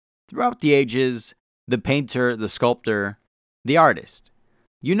Throughout the ages, the painter, the sculptor, the artist,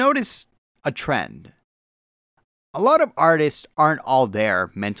 you notice a trend. A lot of artists aren't all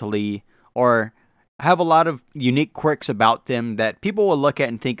there mentally or have a lot of unique quirks about them that people will look at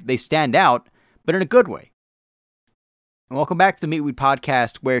and think they stand out, but in a good way. Welcome back to the Meat Weed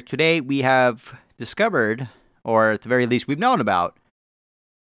Podcast, where today we have discovered, or at the very least we've known about,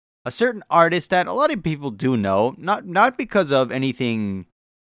 a certain artist that a lot of people do know, not because of anything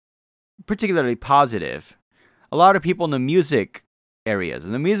particularly positive. A lot of people in the music areas,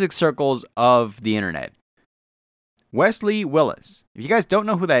 in the music circles of the internet. Wesley Willis. If you guys don't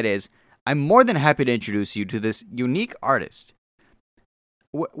know who that is, I'm more than happy to introduce you to this unique artist.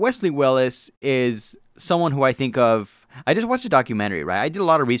 Wesley Willis is someone who I think of. I just watched a documentary, right? I did a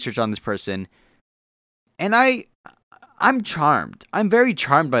lot of research on this person, and I'm charmed. I'm very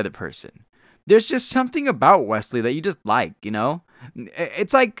charmed by the person. There's just something about Wesley that you just like, you know?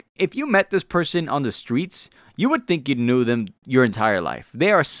 It's like if you met this person on the streets, you would think you knew them your entire life.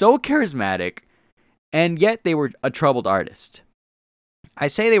 They are so charismatic, and yet they were a troubled artist. I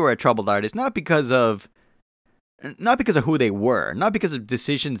say they were a troubled artist not because of who they were, not because of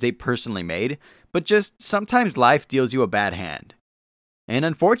decisions they personally made, but just sometimes life deals you a bad hand. And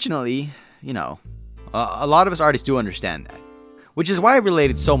unfortunately, a lot of us artists do understand that, which is why I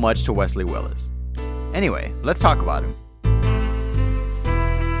related so much to Wesley Willis. Anyway, let's talk about him.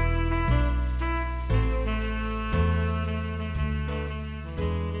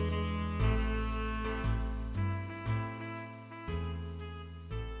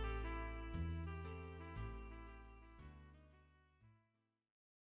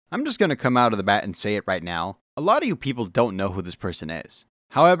 I'm just going to come out of the bat and say it right now. A lot of you people don't know who this person is.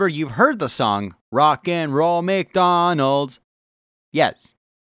 However, you've heard the song, Rock and Roll McDonald's. Yes,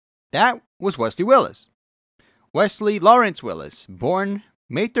 that was Wesley Willis. Wesley Lawrence Willis, born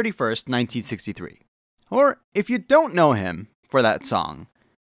May 31st, 1963. Or, if you don't know him for that song,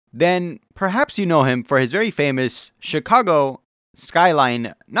 then perhaps you know him for his very famous Chicago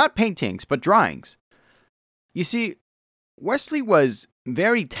skyline, not paintings, but drawings. You see, Wesley was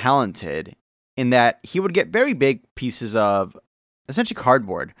very talented in that he would get very big pieces of essentially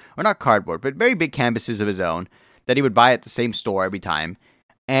cardboard, or not cardboard, but very big canvases of his own that he would buy at the same store every time,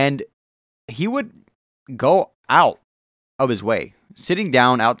 and he would go out of his way, sitting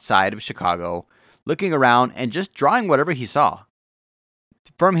down outside of Chicago, looking around and just drawing whatever he saw.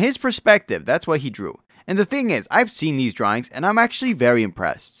 From his perspective, that's what he drew. And the thing is, I've seen these drawings and I'm actually very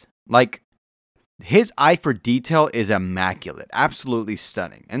impressed. Like, his eye for detail is immaculate, absolutely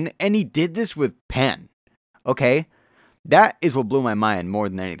stunning. And he did this with pen, okay? That is what blew my mind more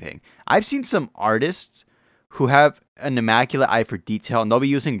than anything. I've seen some artists who have an immaculate eye for detail, and they'll be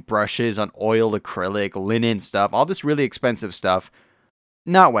using brushes on oil, acrylic, linen stuff, all this really expensive stuff.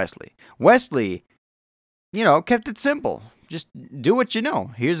 Not Wesley. Wesley, kept it simple. Just do what you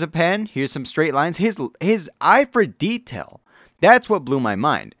know. Here's a pen, here's some straight lines. His eye for detail, that's what blew my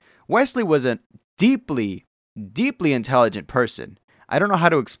mind. Wesley was a deeply, deeply intelligent person. I don't know how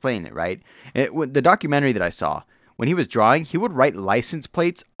to explain it, right? The documentary that I saw, when he was drawing, he would write license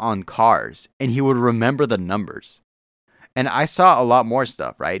plates on cars, and he would remember the numbers. And I saw a lot more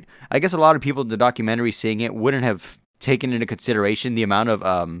stuff, right? I guess a lot of people in the documentary seeing it wouldn't have taken into consideration the amount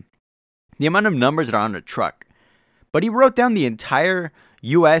of numbers that are on a truck. But he wrote down the entire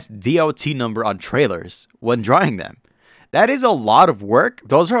U.S. DOT number on trailers when drawing them. That is a lot of work.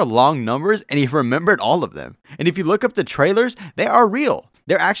 Those are long numbers, and he remembered all of them. And if you look up the trailers, they are real.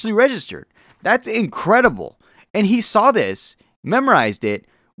 They're actually registered. That's incredible. And he saw this, memorized it,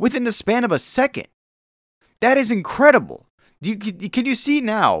 within the span of a second. That is incredible. Can you see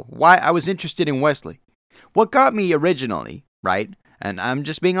now why I was interested in Wesley? What got me originally, right? And I'm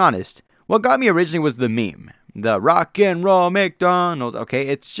just being honest. What got me originally was the meme. The Rock and Roll McDonald's. Okay,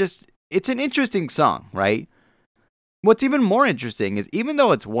 it's an interesting song, right? What's even more interesting is even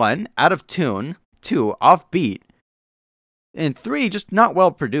though it's 1, out of tune, 2, off beat, and 3, just not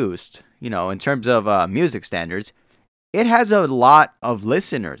well produced, in terms of music standards, it has a lot of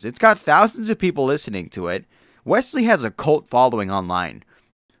listeners. It's got thousands of people listening to it. Wesley has a cult following online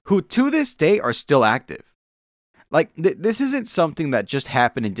who to this day are still active. Like, this isn't something that just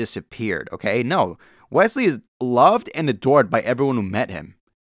happened and disappeared, okay? No, Wesley is loved and adored by everyone who met him.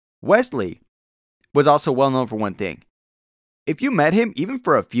 Wesley was also well known for one thing. If you met him, even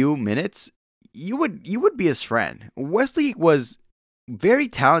for a few minutes, you would be his friend. Wesley was very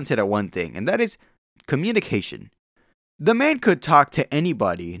talented at one thing, and that is communication. The man could talk to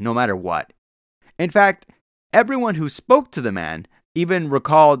anybody, no matter what. In fact, everyone who spoke to the man even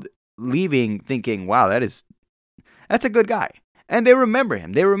recalled leaving thinking, wow, that's a good guy. And they remember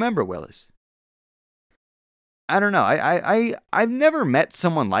him. They remember Willis. I don't know. I've never met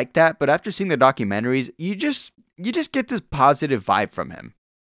someone like that, but after seeing the documentaries, you just get this positive vibe from him.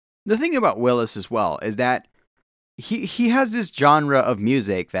 The thing about Willis as well is that he has this genre of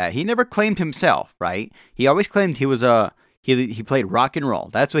music that he never claimed himself, right? He always claimed he was he played rock and roll.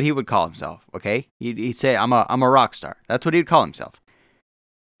 That's what he would call himself, okay? He'd say I'm a rock star. That's what he'd call himself.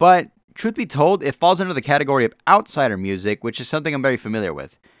 But truth be told, it falls under the category of outsider music, which is something I'm very familiar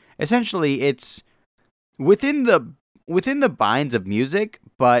with. Essentially, it's within the binds of music,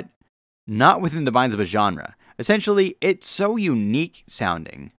 but not within the binds of a genre. Essentially, it's so unique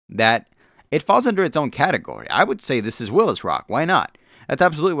sounding that it falls under its own category. I would say this is Willis rock. Why not? That's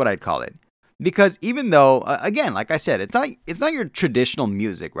absolutely what I'd call it. Because even though, again, like I said, it's not your traditional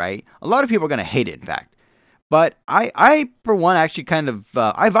music, right? A lot of people are going to hate it, in fact. But I for one, actually kind of,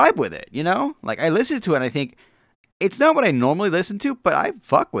 I vibe with it, you know? Like, I listen to it and I think, it's not what I normally listen to, but I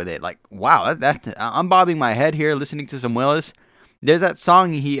fuck with it. Like, wow, I'm bobbing my head here listening to some Willis. There's that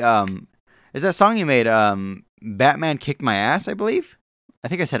song he made, Batman Kicked My Ass, I believe? I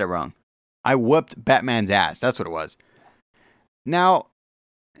think I said it wrong. I whooped Batman's ass. That's what it was. Now,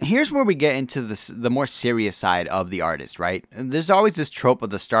 here's where we get into the more serious side of the artist, right? There's always this trope of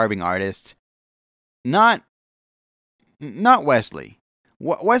the starving artist. Not Wesley.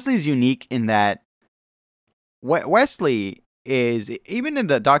 Wesley's unique in that Wesley is, even in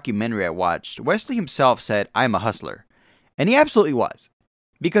the documentary I watched, Wesley himself said, "I'm a hustler." And he absolutely was.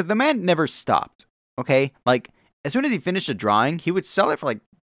 Because the man never stopped, okay? Like, as soon as he finished a drawing, he would sell it for like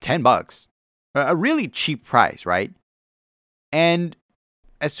 $10. A really cheap price, right? And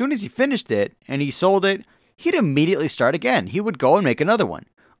as soon as he finished it and he sold it, he'd immediately start again. He would go and make another one.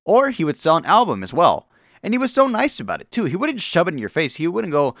 Or he would sell an album as well. And he was so nice about it too. He wouldn't shove it in your face. He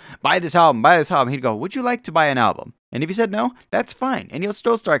wouldn't go, buy this album, buy this album. He'd go, would you like to buy an album? And if you said no, that's fine. And he'll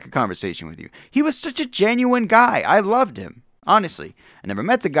still start a conversation with you. He was such a genuine guy. I loved him. Honestly. I never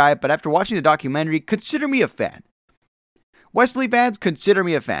met the guy, but after watching the documentary, consider me a fan. Wesley fans, consider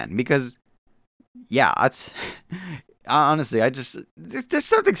me a fan. Because, yeah, that's... honestly, there's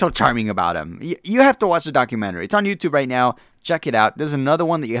something so charming about him. You have to watch the documentary. It's on YouTube right now. Check it out. There's another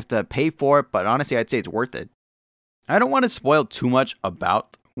one that you have to pay for, but honestly, I'd say it's worth it. I don't want to spoil too much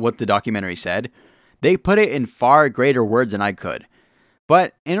about what the documentary said. They put it in far greater words than I could.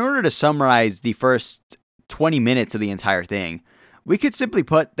 But in order to summarize the first 20 minutes of the entire thing, we could simply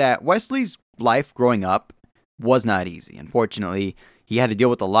put that Wesley's life growing up was not easy. Unfortunately, he had to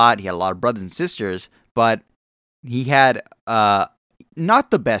deal with a lot. He had a lot of brothers and sisters, but he had not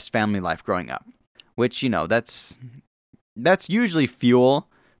the best family life growing up, which, you know, that's usually fuel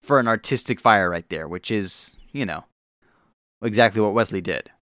for an artistic fire right there, which is, you know, exactly what Wesley did.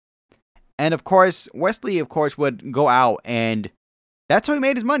 And of course, Wesley, would go out, and that's how he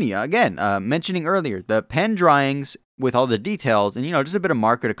made his money. Again, mentioning earlier, the pen drawings with all the details and, you know, just a bit of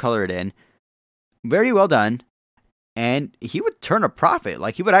marker to color it in. Very well done. And he would turn a profit.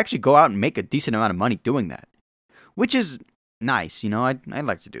 Like, he would actually go out and make a decent amount of money doing that. Which is nice, you know, I'd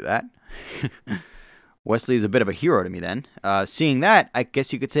like to do that. Wesley is a bit of a hero to me then. Seeing that, I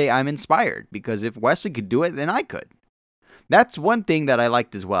guess you could say I'm inspired, because if Wesley could do it, then I could. That's one thing that I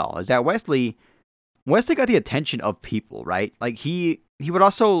liked as well, is that Wesley got the attention of people, right? Like, he would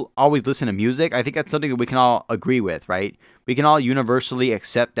also always listen to music. I think that's something that we can all agree with, right? We can all universally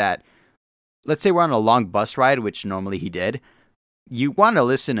accept that. Let's say we're on a long bus ride, which normally he did. You want to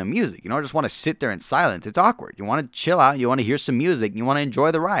listen to music. You don't just want to sit there in silence. It's awkward. You want to chill out. You want to hear some music. You want to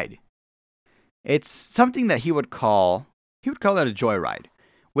enjoy the ride. It's something that he would call that a joyride,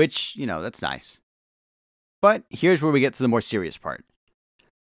 which, you know, that's nice. But here's where we get to the more serious part.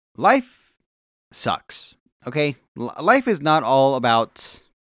 Life sucks, okay? Life is not all about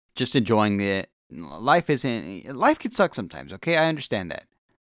just enjoying it. Life can suck sometimes, okay? I understand that.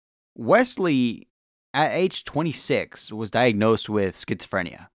 Wesley, at age 26, was diagnosed with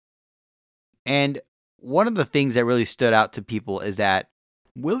schizophrenia. And one of the things that really stood out to people is that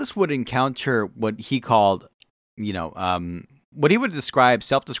Willis would encounter what he called, you know, what he would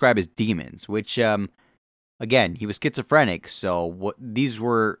self-describe as demons, which, again, he was schizophrenic, so these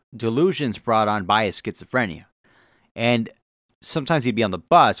were delusions brought on by his schizophrenia. And sometimes he'd be on the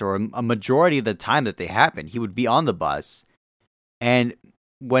bus, or a majority of the time that they happened, he would be on the bus, and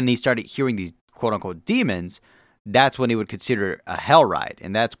when he started hearing these quote-unquote demons, that's when he would consider a hell ride.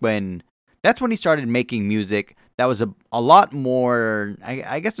 And that's when he started making music that was a lot more,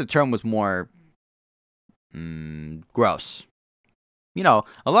 I guess the term was more gross. You know,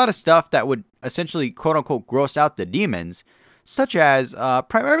 a lot of stuff that would essentially quote-unquote gross out the demons, such as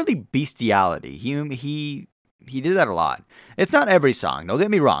primarily bestiality. He He did that a lot. It's not every song. Don't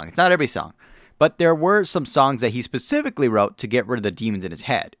get me wrong. It's not every song. But there were some songs that he specifically wrote to get rid of the demons in his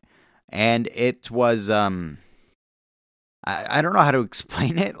head. And it was, I don't know how to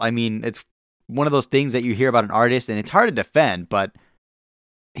explain it. I mean, it's one of those things that you hear about an artist, and it's hard to defend, but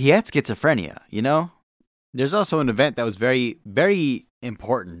he had schizophrenia, you know? There's also an event that was very, very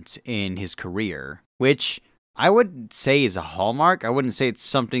important in his career, which I would say is a hallmark. I wouldn't say it's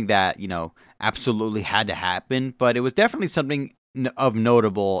something that, absolutely had to happen, but it was definitely something of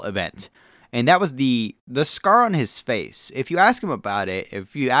notable event. And that was the scar on his face. If you asked him about it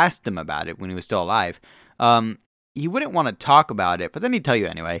when he was still alive, he wouldn't want to talk about it, but let me tell you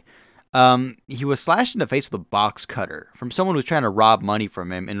anyway. He was slashed in the face with a box cutter from someone who was trying to rob money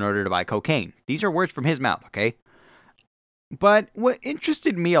from him in order to buy cocaine. These are words from his mouth, okay? But what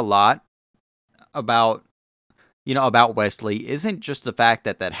interested me a lot about Wesley isn't just the fact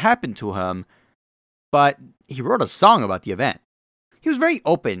that happened to him, but he wrote a song about the event. He was very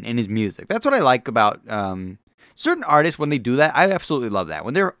open in his music. That's what I like about certain artists when they do that. I absolutely love that.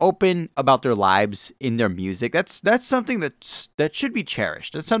 When they're open about their lives in their music, that's something that should be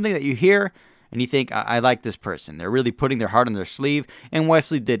cherished. That's something that you hear and you think, I like this person. They're really putting their heart on their sleeve, and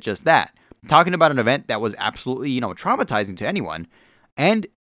Wesley did just that. Talking about an event that was absolutely, traumatizing to anyone, and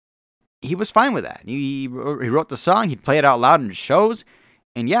he was fine with that. He wrote the song, he'd play it out loud in his shows,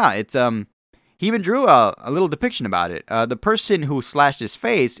 and yeah, it's he even drew a little depiction about it. The person who slashed his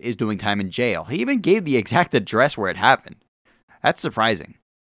face is doing time in jail. He even gave the exact address where it happened. That's surprising.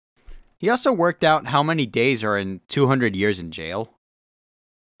 He also worked out how many days are in 200 years in jail.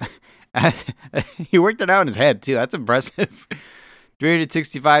 He worked it out in his head, too. That's impressive.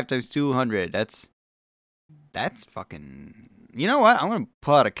 365 times 200. That's fucking... You know what? I'm going to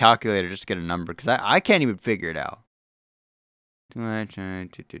pull out a calculator just to get a number, because I can't even figure it out.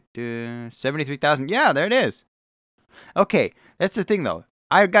 73,000. Yeah, there it is. Okay, that's the thing, though.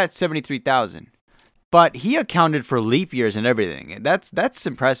 I got 73,000. But he accounted for leap years and everything. That's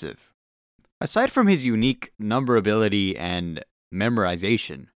impressive. Aside from his unique number ability and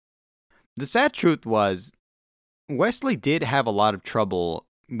memorization, the sad truth was Wesley did have a lot of trouble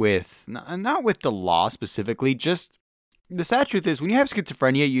with, not with the law specifically, just the sad truth is when you have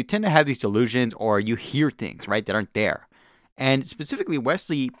schizophrenia, you tend to have these delusions or you hear things, right, that aren't there. And specifically,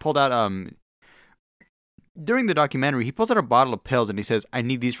 Wesley pulled out, during the documentary, he pulls out a bottle of pills and he says, I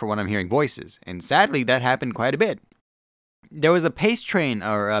need these for when I'm hearing voices. And sadly, that happened quite a bit. There was a pace train,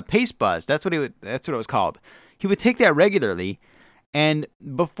 or a pace bus, that's what it was called. He would take that regularly, and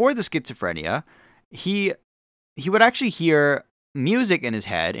before the schizophrenia, he would actually hear music in his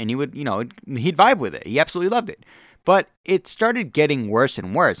head, and he would, he'd vibe with it. He absolutely loved it. But it started getting worse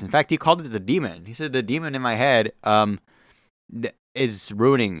and worse. In fact, he called it the demon. He said, the demon in my head is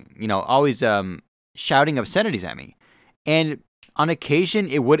ruining, always shouting obscenities at me. And on occasion,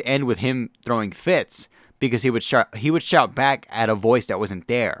 it would end with him throwing fits because he would shout back at a voice that wasn't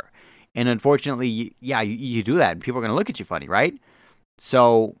there. And unfortunately, you do that, and people are going to look at you funny, right?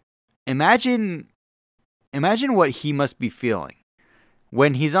 So imagine what he must be feeling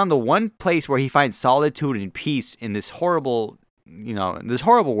when he's on the one place where he finds solitude and peace in this horrible,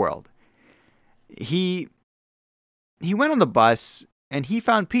 world. He went on the bus and he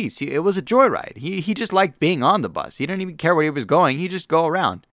found peace. It was a joyride. He just liked being on the bus. He didn't even care where he was going. He just go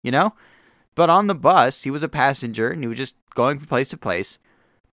around, But on the bus, he was a passenger and he was just going from place to place,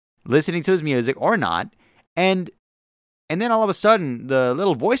 listening to his music or not. And then all of a sudden, the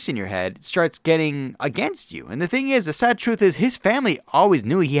little voice in your head starts getting against you. And the thing is, the sad truth is, his family always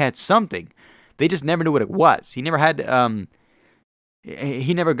knew he had something. They just never knew what it was. He never had,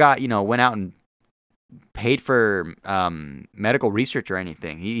 he never got, went out and paid for medical research or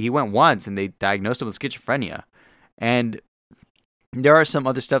anything. He went once and they diagnosed him with schizophrenia. And there are some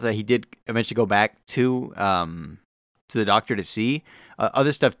other stuff that he did eventually go back to the doctor to see.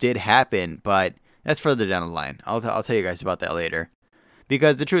 Other stuff did happen, but that's further down the line. I'll tell you guys about that later.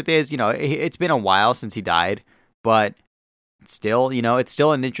 Because the truth is, it's been a while since he died, but still, it's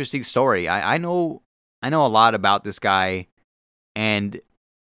still an interesting story. I know a lot about this guy, and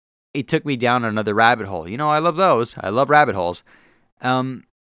it took me down another rabbit hole. I love those. I love rabbit holes.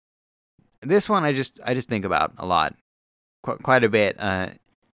 This one I just think about a lot, quite a bit.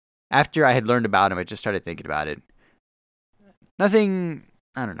 After I had learned about him, I just started thinking about it. Nothing,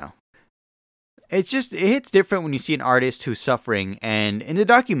 I don't know. It hits different when you see an artist who's suffering. And in the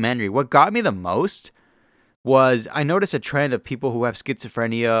documentary, what got me the most was I noticed a trend of people who have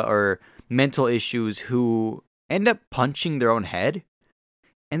schizophrenia or mental issues who end up punching their own head.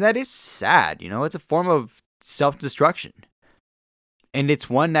 And that is sad, it's a form of self-destruction. And it's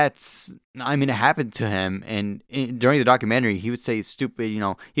one that's, I mean, it happened to him. And during the documentary, he would say stupid,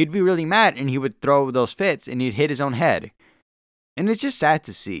 he'd be really mad and he would throw those fits and he'd hit his own head. And it's just sad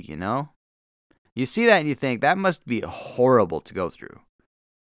to see, You see that and you think that must be horrible to go through.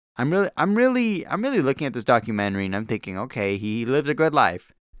 I'm really looking at this documentary and I'm thinking, okay, he lived a good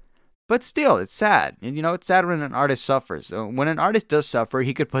life. But still, it's sad. And, it's sad when an artist suffers. So when an artist does suffer,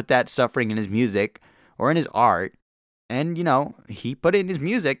 he could put that suffering in his music or in his art. And, he put it in his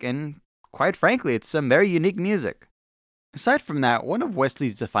music. And quite frankly, it's some very unique music. Aside from that, one of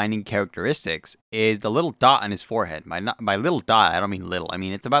Wesley's defining characteristics is the little dot on his forehead. By little dot, I don't mean little. I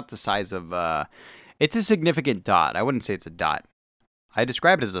mean, it's about the size of, it's a significant dot. I wouldn't say it's a dot. I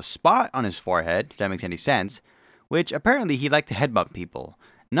describe it as a spot on his forehead, if that makes any sense, which apparently he liked to headbutt people.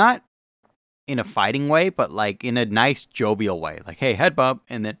 Not in a fighting way, but like in a nice jovial way. Like, hey, head bump,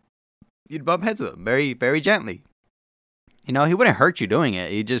 and then you'd bump heads with him very, very gently. He wouldn't hurt you doing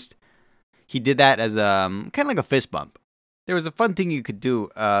it. He did that as kind of like a fist bump. There was a fun thing you could do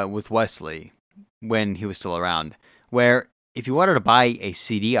with Wesley when he was still around, where if you wanted to buy a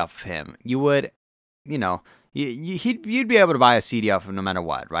CD off of him, you would, you'd be able to buy a CD off of him no matter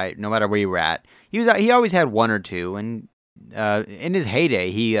what, right? No matter where you were at. He always had one or two, and in his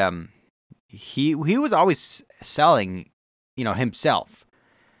heyday, he was always selling, himself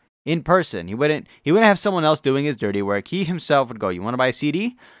in person. He wouldn't have someone else doing his dirty work. He himself would go, "You want to buy a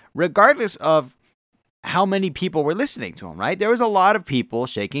CD?" Regardless of how many people were listening to him, right? There was a lot of people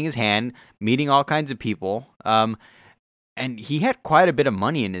shaking his hand, meeting all kinds of people. And he had quite a bit of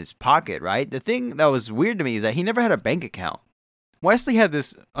money in his pocket, right? The thing that was weird to me is that he never had a bank account. Wesley had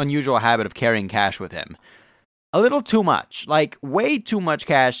this unusual habit of carrying cash with him. A little too much, like way too much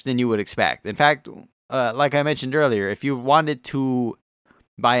cash than you would expect. In fact, like I mentioned earlier, if you wanted to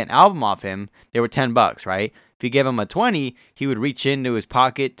buy an album off him, they were $10, right? If you gave him a 20, he would reach into his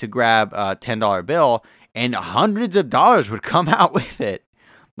pocket to grab a $10 bill, and hundreds of dollars would come out with it.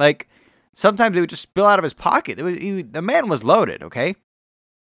 Like, sometimes it would just spill out of his pocket. The man was loaded, okay?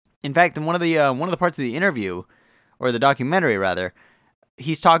 In fact, in one of the parts of the interview, or the documentary rather,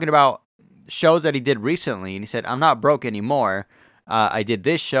 he's talking about shows that he did recently, and he said, "I'm not broke anymore. I did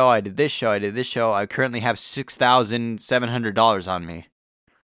this show, I did this show, I did this show. I currently have $6,700 on me."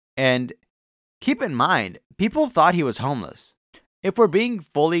 And keep in mind, people thought he was homeless. If we're being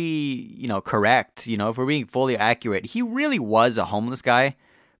fully, correct, if we're being fully accurate, he really was a homeless guy,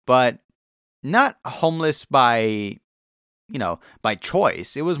 but not homeless by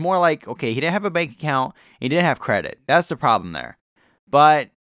choice. It was more like, okay, he didn't have a bank account, he didn't have credit. That's the problem there. But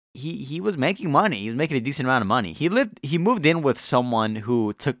he was making money. He was making a decent amount of money. He moved in with someone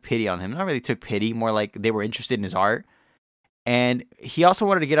who took pity on him. Not really took pity, more like they were interested in his art. And he also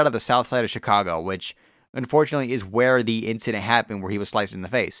wanted to get out of the south side of Chicago, which unfortunately is where the incident happened, where he was sliced in the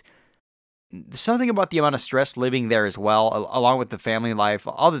face. There's something about the amount of stress living there as well, along with the family life,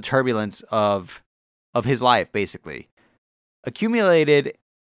 all the turbulence of his life, basically, accumulated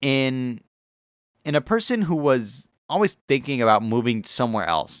in a person who was always thinking about moving somewhere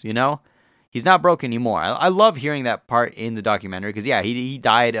else, He's not broke anymore. I love hearing that part in the documentary, because, yeah, he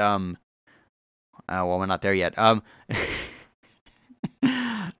died, well, we're not there yet. I'm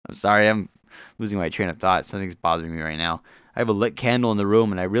sorry, I'm losing my train of thought. Something's bothering me right now. I have a lit candle in the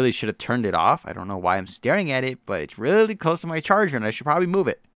room, and I really should have turned it off. I don't know why I'm staring at it, but it's really close to my charger, and I should probably move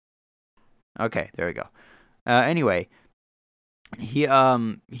it. Okay, there we go. Anyway, he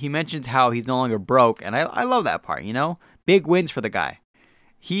mentions how he's no longer broke, and I love that part, Big wins for the guy.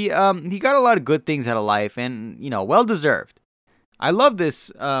 He got a lot of good things out of life, and, well deserved. I love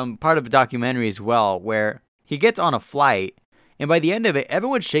this part of the documentary as well, where he gets on a flight, and by the end of it,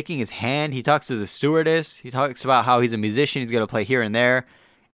 everyone's shaking his hand. He talks to the stewardess. He talks about how he's a musician. He's going to play here and there.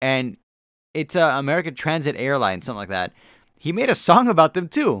 And it's American Transit Airlines, something like that. He made a song about them,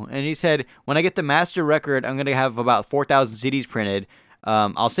 too. And he said, "When I get the master record, I'm going to have about 4,000 CDs printed.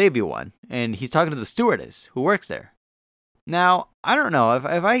 I'll save you one." And he's talking to the stewardess who works there. Now, I don't know.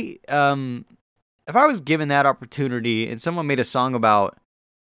 If I was given that opportunity and someone made a song about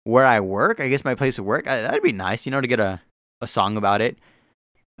where I work, I guess my place of work, that'd be nice, to get a song about it.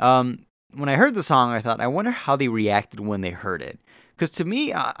 When I heard the song, I thought, I wonder how they reacted when they heard it. Because to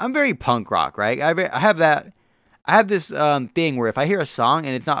me, I'm very punk rock, right? I have this thing where if I hear a song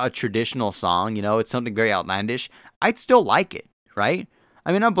and it's not a traditional song, it's something very outlandish, I'd still like it, right?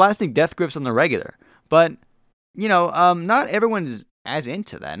 I mean, I'm blasting Death Grips on the regular, but not everyone is as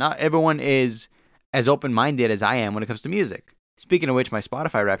into that. Not everyone is as open-minded as I am when it comes to music. Speaking of which, my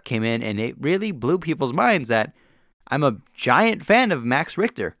Spotify rap came in, and it really blew people's minds that I'm a giant fan of Max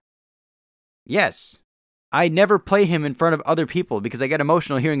Richter. Yes, I never play him in front of other people because I get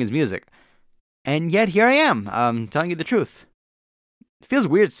emotional hearing his music. And yet here I am, telling you the truth. It feels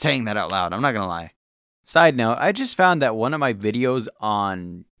weird saying that out loud, I'm not going to lie. Side note, I just found that one of my videos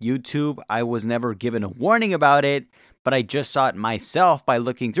on YouTube, I was never given a warning about it, but I just saw it myself by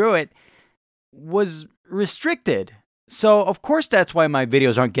looking through it, was restricted. So, of course, that's why my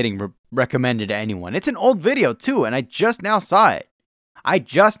videos aren't getting recommended to anyone. It's an old video, too, and I just now saw it.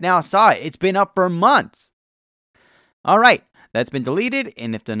 It's been up for months. All right, that's been deleted,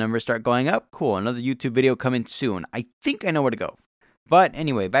 and if the numbers start going up, cool, another YouTube video coming soon. I think I know where to go. But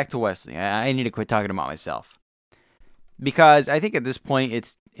anyway, back to Wesley. I need to quit talking about myself. Because I think at this point,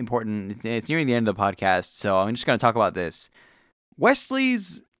 it's important. It's nearing the end of the podcast, so I'm just going to talk about this.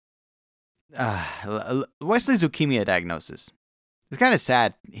 Wesley's leukemia diagnosis. It's kind of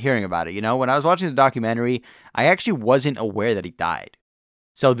sad hearing about it. You know, when I was watching the documentary, I actually wasn't aware that he died.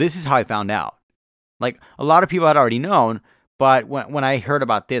 So this is how I found out. Like, a lot of people had already known, but when I heard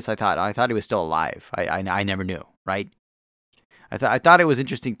about this, I thought he was still alive. I never knew, right? I thought it was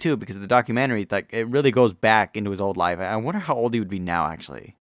interesting too because of the documentary. Like, it really goes back into his old life. I wonder how old he would be now.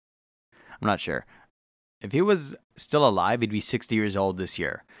 Actually, I'm not sure. If he was still alive, he'd be 60 years old this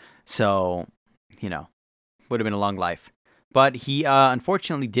year. So, would have been a long life. But he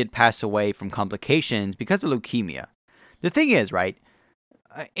unfortunately did pass away from complications because of leukemia. The thing is, right?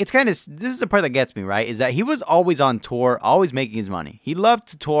 It's kind of, this is the part that gets me, right? Is that he was always on tour, always making his money. He loved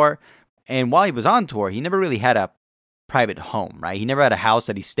to tour, and while he was on tour, he never really had a private home, right? He never had a house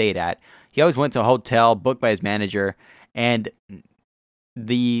that he stayed at. He always went to a hotel booked by his manager, and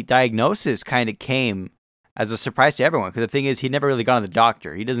the diagnosis kind of came as a surprise to everyone, because the thing is, he'd never really gone to the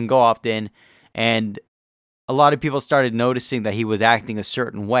doctor. He doesn't go often, and a lot of people started noticing that he was acting a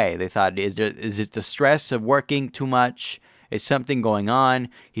certain way. They thought, is it the stress of working too much? Is something going on?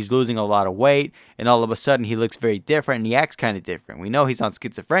 He's losing a lot of weight, and all of a sudden he looks very different, and he acts kind of different. We know he's on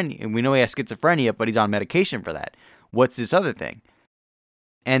schizophrenia, and we know he has schizophrenia, but he's on medication for that. What's this other thing?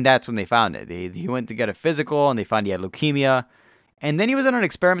 And that's when they found it. He went to get a physical, and they found he had leukemia, and then he was on an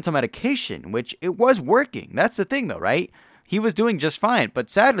experimental medication, which it was working. That's the thing, though, right? He was doing just fine, but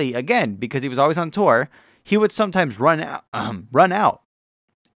sadly, again, because he was always on tour, he would sometimes run out.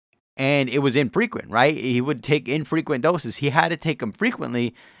 And it was infrequent, right? He would take infrequent doses. He had to take them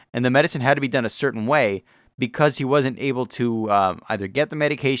frequently, and the medicine had to be done a certain way because he wasn't able to either get the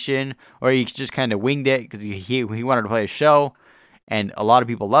medication or he just kind of winged it because he wanted to play a show, and a lot of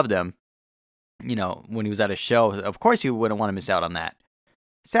people loved him. When he was at a show, of course you wouldn't want to miss out on that.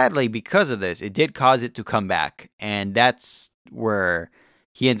 Sadly, because of this, it did cause it to come back, and that's where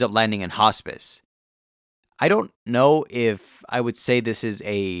he ends up landing in hospice. I don't know if I would say this is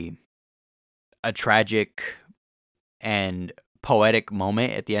a tragic and poetic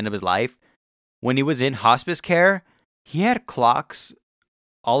moment at the end of his life. When he was in hospice care, he had clocks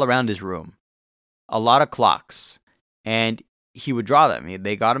all around his room. A lot of clocks. And he would draw them.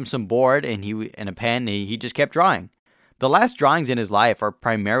 They got him some board and a pen, and he just kept drawing. The last drawings in his life are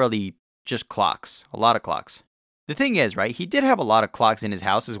primarily just clocks. A lot of clocks. The thing is, right, he did have a lot of clocks in his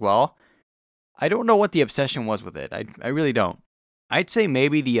house as well. I don't know what the obsession was with it. I really don't. I'd say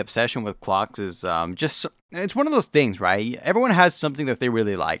maybe the obsession with clocks is it's one of those things, right? Everyone has something that they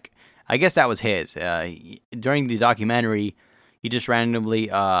really like. I guess that was his. During the documentary, he just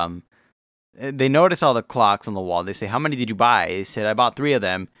randomly, they notice all the clocks on the wall. They say, how many did you buy? He said, I bought 3 of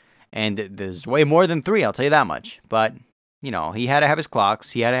them. And there's way more than 3, I'll tell you that much. But, he had to have his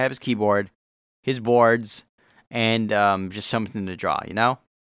clocks. He had to have his keyboard, his boards, and just something to draw,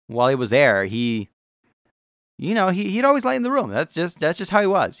 While he was there, he'd always lighten the room. That's just how he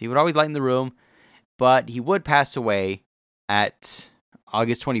was. He would always lighten the room, but he would pass away at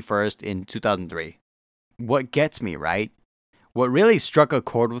August 21st in 2003. What gets me, right? What really struck a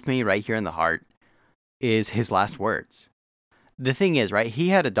chord with me right here in the heart is his last words. The thing is, right, he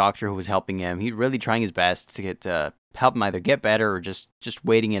had a doctor who was helping him. He really trying his best to help him either get better or just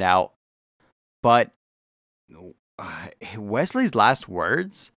waiting it out. But Wesley's last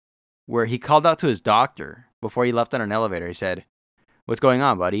words, where he called out to his doctor before he left on an elevator. He said, "What's going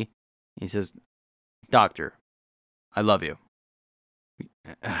on, buddy?" He says, "Doctor, I love you."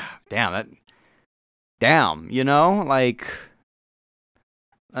 Damn,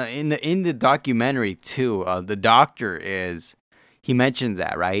 in the documentary too, the doctor he mentions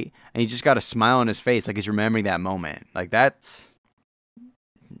that, right? And he just got a smile on his face, like he's remembering that moment. Like that's,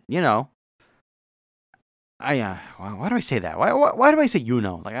 why do I say that? Why do I say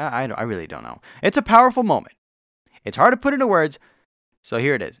Like I really don't know. It's a powerful moment. It's hard to put into words. So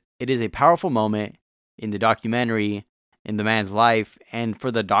here it is. It is a powerful moment in the documentary, in the man's life, and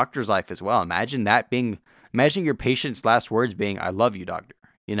for the doctor's life as well. Imagine that being Imagine your patient's last words being, "I love you, doctor."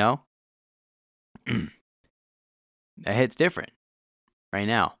 You know? That hits different right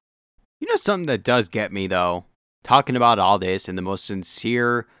now. You know something that does get me, though? Talking about all this in the most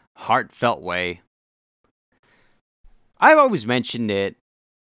sincere, heartfelt way. I've always mentioned it.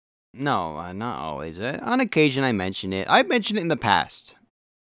 No, not always. On occasion, I mention it. I've mentioned it in the past.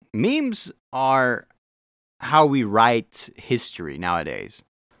 Memes are how we write history nowadays.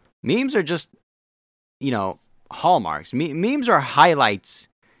 Memes are just, hallmarks. Memes are highlights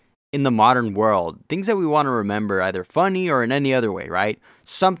in the modern world. Things that we want to remember, either funny or in any other way, right?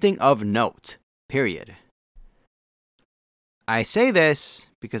 Something of note, period. I say this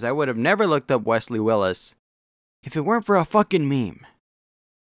because I would have never looked up Wesley Willis if it weren't for a fucking meme.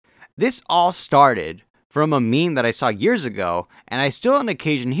 This all started from a meme that I saw years ago, and I still on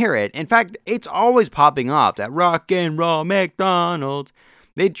occasion hear it. In fact, it's always popping up, that rock and roll McDonald's.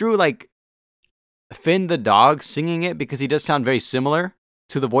 They drew Finn the dog singing it because he does sound very similar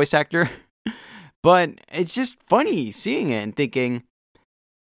to the voice actor. But it's just funny seeing it and thinking,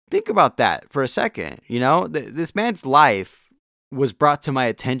 think about that for a second. This man's life was brought to my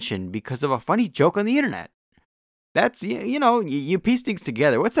attention because of a funny joke on the internet. That's, you piece things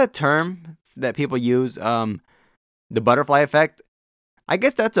together. What's that term that people use? The butterfly effect? I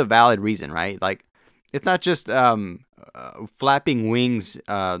guess that's a valid reason, right? It's not just flapping wings,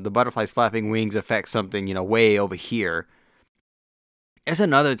 the butterfly's flapping wings affect something, way over here. There's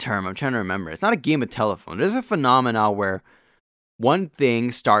another term I'm trying to remember. It's not a game of telephone. There's a phenomenon where one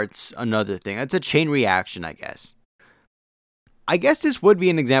thing starts another thing. It's a chain reaction, I guess. I guess this would be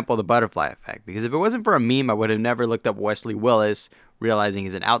an example of the butterfly effect, because if it wasn't for a meme, I would have never looked up Wesley Willis, realizing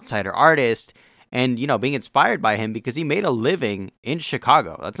he's an outsider artist, and, being inspired by him because he made a living in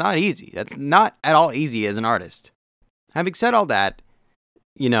Chicago. That's not easy. That's not at all easy as an artist. Having said all that,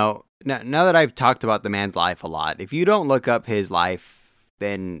 now that I've talked about the man's life a lot, if you don't look up his life,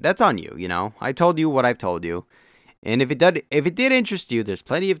 then that's on you, I told you what I've told you. And if it did interest you, there's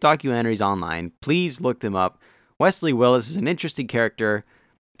plenty of documentaries online. Please look them up. Wesley Willis is an interesting character,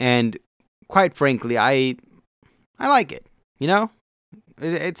 and quite frankly, I like it.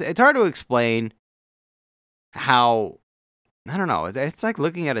 It's hard to explain how, I don't know, it's like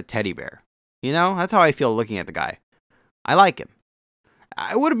looking at a teddy bear. That's how I feel looking at the guy. I like him.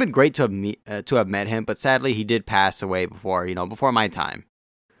 It would have been great to have met him, but sadly he did pass away before my time.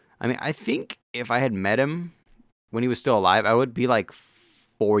 I mean, I think if I had met him when he was still alive, I would be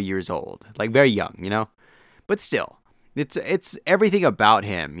 4 years old, very young, But still, it's everything about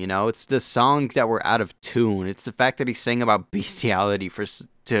him, It's the songs that were out of tune. It's the fact that he sang about bestiality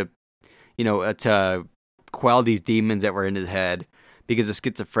to quell these demons that were in his head because of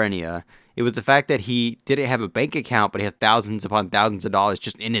schizophrenia. It was the fact that he didn't have a bank account, but he had thousands upon thousands of dollars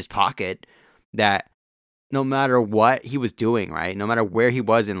just in his pocket, that no matter what he was doing, right, no matter where he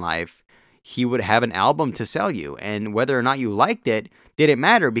was in life, he would have an album to sell you. And whether or not you liked it didn't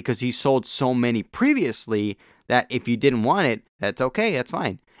matter, because he sold so many previously that if you didn't want it, that's okay, that's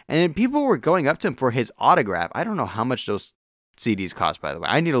fine. And then people were going up to him for his autograph. I don't know how much those CDs cost, by the way.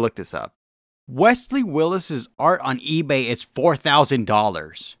 I need to look this up. Wesley Willis's art on eBay is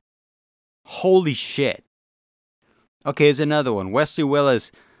 $4,000. Holy shit. Okay, here's another one. Wesley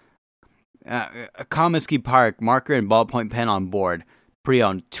Willis, Comiskey Park, marker and ballpoint pen on board.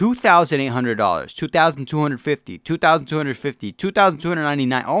 Pre-owned, $2,800, $2,250, $2,250,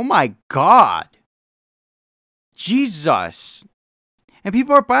 $2,299. Oh my God. Jesus. And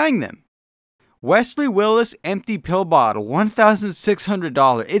people are buying them. Wesley Willis empty pill bottle,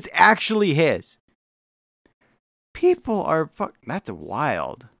 $1,600. It's actually his. People are that's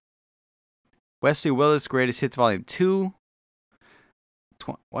wild. Wesley Willis Greatest Hits Volume 2.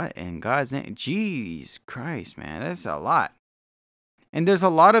 What in God's name? Jeez Christ, man. That's a lot. And there's a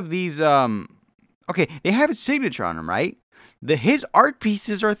lot of these, okay, they have a signature on them, right? His art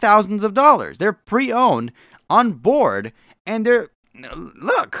pieces are thousands of dollars. They're pre-owned, on board, and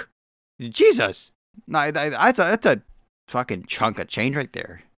look, Jesus. No, that's a fucking chunk of change right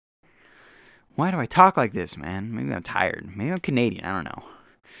there. Why do I talk like this, man? Maybe I'm tired. Maybe I'm Canadian. I don't know.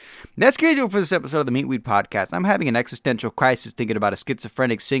 That's crazy for this episode of the Meatweed Podcast. I'm having an existential crisis thinking about a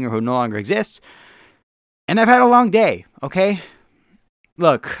schizophrenic singer who no longer exists. And I've had a long day, okay?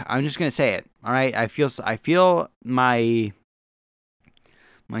 Look, I'm just going to say it, all right? I feel my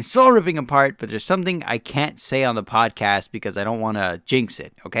soul ripping apart, but there's something I can't say on the podcast because I don't want to jinx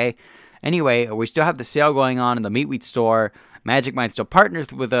it, okay? Anyway, we still have the sale going on in the Meatweed store. Magic Mind still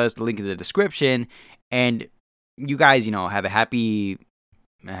partners with us. The link in the description. And you guys, have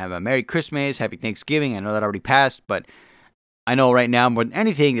a Merry Christmas, Happy Thanksgiving. I know that already passed, but I know right now more than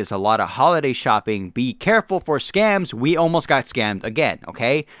anything, there's a lot of holiday shopping. Be careful for scams. We almost got scammed again,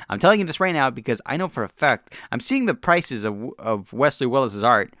 okay? I'm telling you this right now because I know for a fact, I'm seeing the prices of Wesley Willis's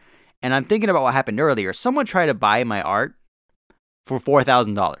art, and I'm thinking about what happened earlier. Someone tried to buy my art for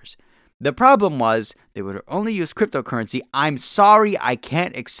 $4,000. The problem was they would only use cryptocurrency. I'm sorry, I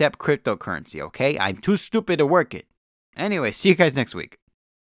can't accept cryptocurrency, okay? I'm too stupid to work it. Anyway, see you guys next week.